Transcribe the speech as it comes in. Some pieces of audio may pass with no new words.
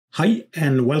Hi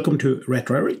and welcome to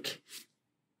Retro Eric.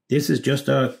 This is just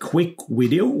a quick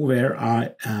video where I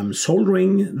am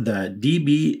soldering the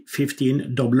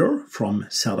DB15 Doubler from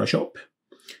Serdashop.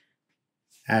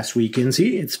 As we can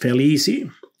see, it's fairly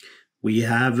easy. We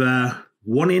have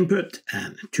one input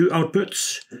and two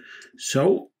outputs.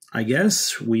 So I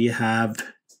guess we have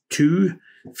two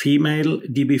female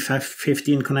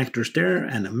DB15 connectors there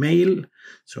and a male.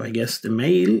 So I guess the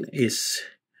male is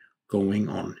going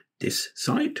on this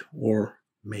side, or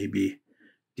maybe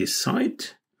this side.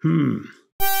 No,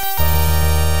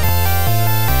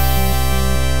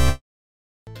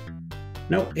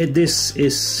 this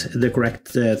is the correct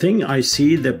thing. I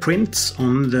see the prints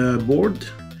on the board.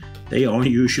 They are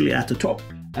usually at the top,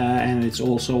 and it's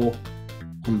also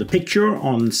on the picture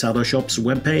on Serdashop's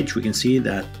webpage. We can see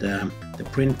that the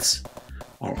prints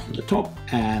are on the top,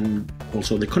 and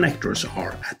also the connectors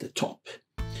are at the top.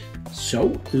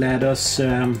 So let us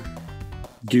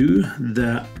do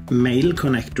the male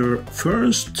connector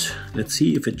first. Let's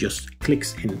see if it just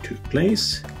clicks into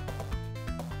place.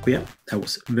 Yeah, that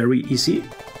was very easy.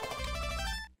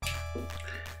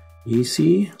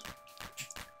 Easy.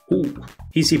 Ooh,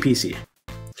 easy peasy.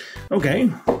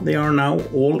 Okay, they are now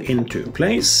all into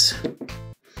place.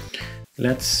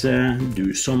 Let's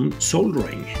do some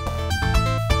soldering.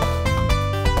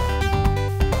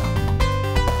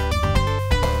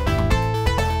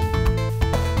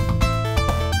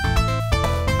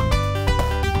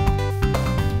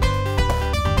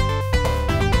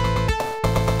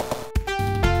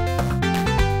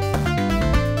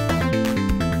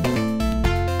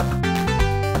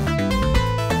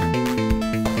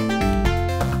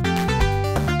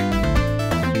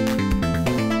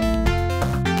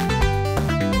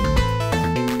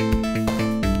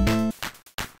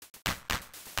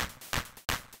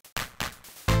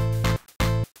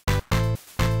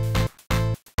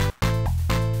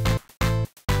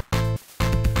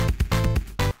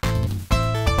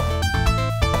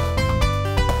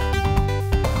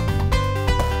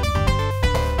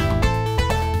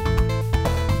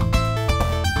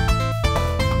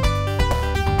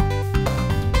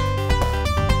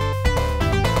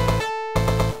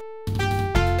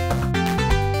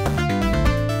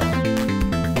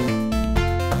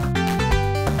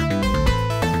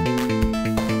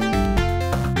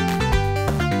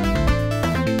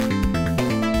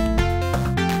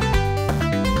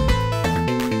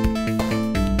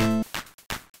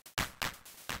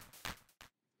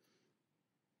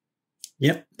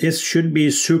 Yep, this should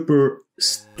be super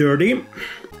sturdy.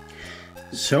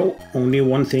 So only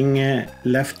one thing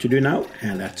left to do now,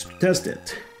 and that's to test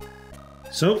it.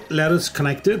 So let us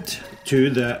connect it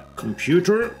to the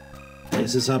computer.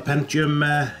 This is a Pentium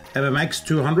MMX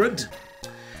 200.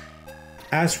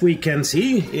 As we can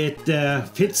see, it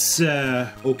fits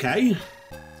okay.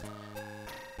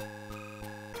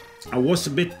 I was a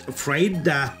bit afraid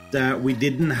that we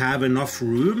didn't have enough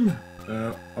room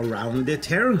around it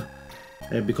here,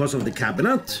 because of the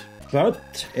cabinet,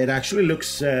 but it actually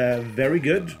looks very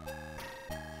good.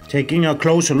 Taking a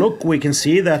closer look, we can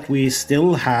see that we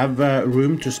still have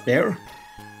room to spare.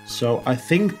 So I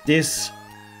think this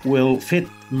will fit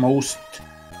most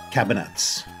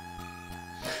cabinets.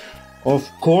 Of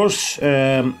course,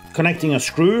 connecting a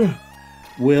screw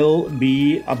will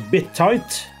be a bit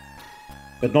tight,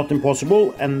 but not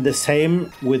impossible. And the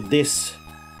same with this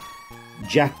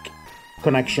jack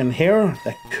connection here,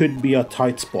 that could be a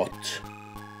tight spot.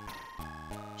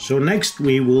 So next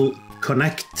we will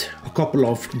connect a couple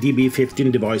of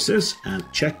DB15 devices and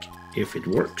check if it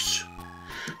works.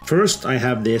 First I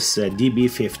have this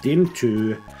DB15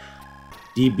 to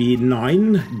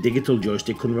DB9 digital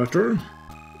joystick converter,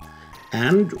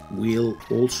 and we'll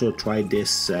also try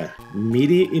this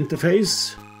MIDI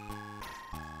interface.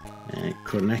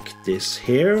 Connect this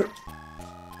here,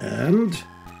 and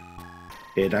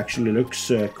it actually looks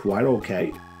quite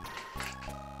okay.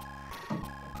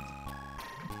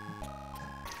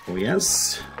 Oh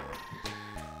yes.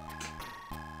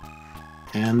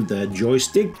 And the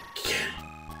joystick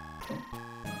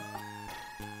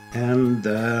and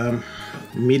the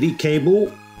MIDI cable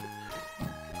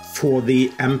for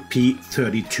the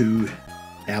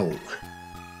MP32L.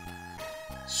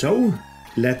 So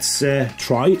let's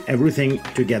try everything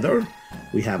together.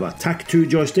 We have a TAC2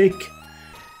 joystick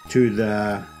to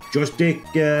the joystick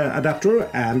adapter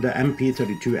and the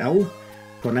MP32L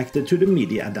connected to the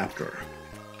MIDI adapter.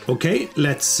 Okay,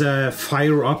 let's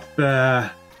fire up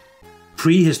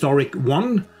Prehistoric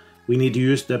 1. We need to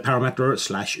use the parameter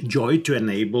 /joy to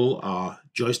enable our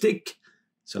joystick.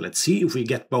 So let's see if we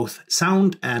get both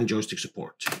sound and joystick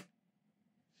support.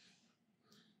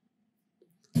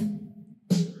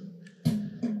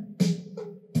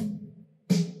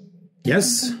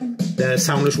 Yes, the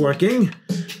sound is working.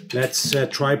 Let's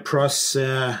try press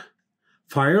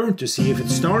fire to see if it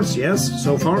starts. Yes,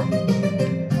 so far.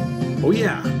 Oh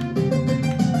yeah.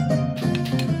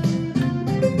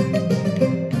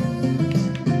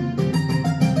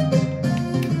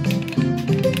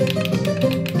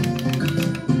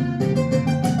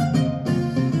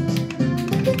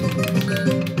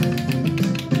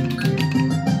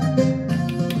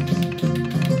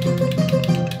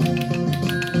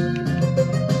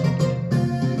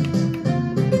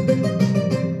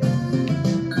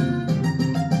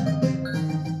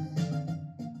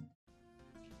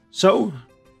 So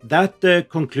that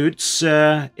concludes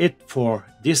it for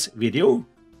this video.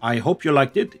 I hope you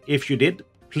liked it. If you did,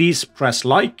 please press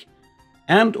like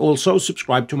and also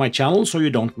subscribe to my channel so you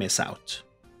don't miss out.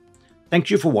 Thank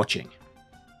you for watching.